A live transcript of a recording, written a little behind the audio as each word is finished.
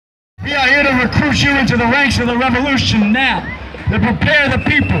are here to recruit you into the ranks of the revolution now. To prepare the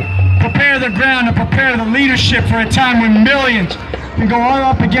people, prepare the ground, and prepare the leadership for a time when millions can go all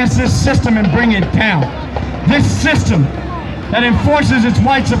up against this system and bring it down. This system that enforces its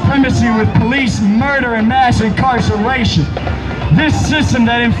white supremacy with police murder and mass incarceration. This system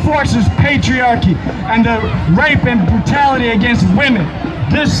that enforces patriarchy and the rape and brutality against women.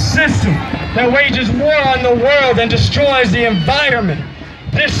 This system that wages war on the world and destroys the environment.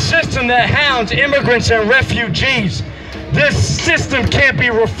 This system that hounds immigrants and refugees. This system can't be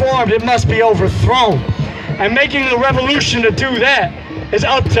reformed, it must be overthrown. And making the revolution to do that is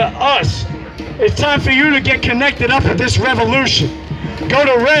up to us. It's time for you to get connected up with this revolution. Go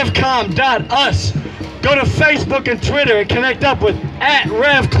to revcom.us. Go to Facebook and Twitter and connect up with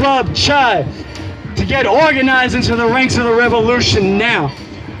 @RevClubChai to get organized into the ranks of the revolution now.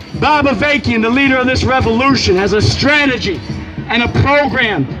 Billiken, the leader of this revolution, has a strategy and a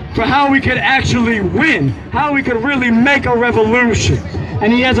program for how we could actually win, how we could really make a revolution.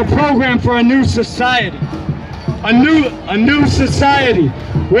 And he has a program for a new society. A new society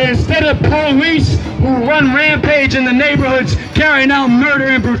where instead of police who run rampage in the neighborhoods carrying out murder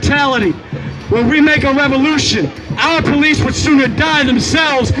and brutality, when we make a revolution, our police would sooner die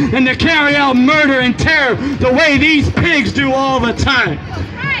themselves than to carry out murder and terror the way these pigs do all the time.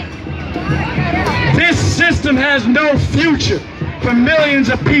 This system has no future for millions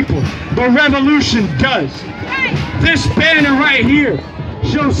of people, but revolution does. This banner right here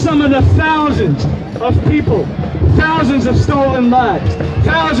shows some of the thousands of people, thousands of stolen lives,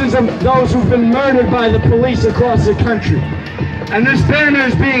 thousands of those who've been murdered by the police across the country. And this banner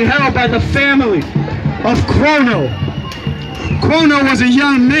is being held by the family of Chrono. Chrono was a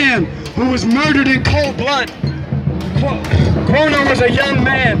young man who was murdered in cold blood. Chrono was a young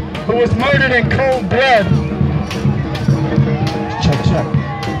man who was murdered in cold blood. Check.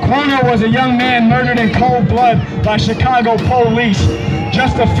 Chrono was a young man murdered in cold blood by Chicago police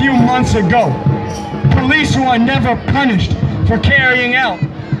just a few months ago. Police who are never punished for carrying out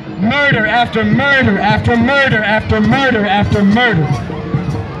murder after murder after murder after murder after murder.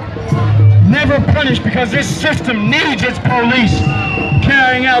 Never punished because this system needs its police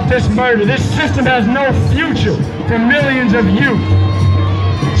carrying out this murder. This system has no future for millions of youth.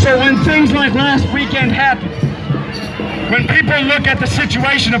 So when things like last weekend happen, when people look at the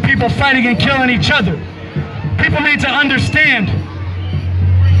situation of people fighting and killing each other, people need to understand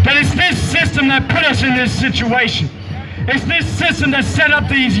that it's this system that put us in this situation. It's this system that set up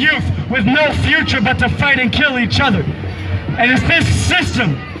these youth with no future but to fight and kill each other. And it's this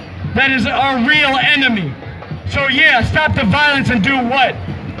system that is our real enemy. So yeah, stop the violence and do what?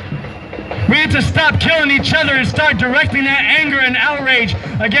 We need to stop killing each other and start directing that anger and outrage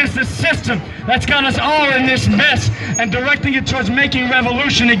against the system that's got us all in this mess and directing it towards making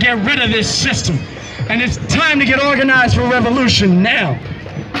revolution to get rid of this system. And it's time to get organized for revolution now.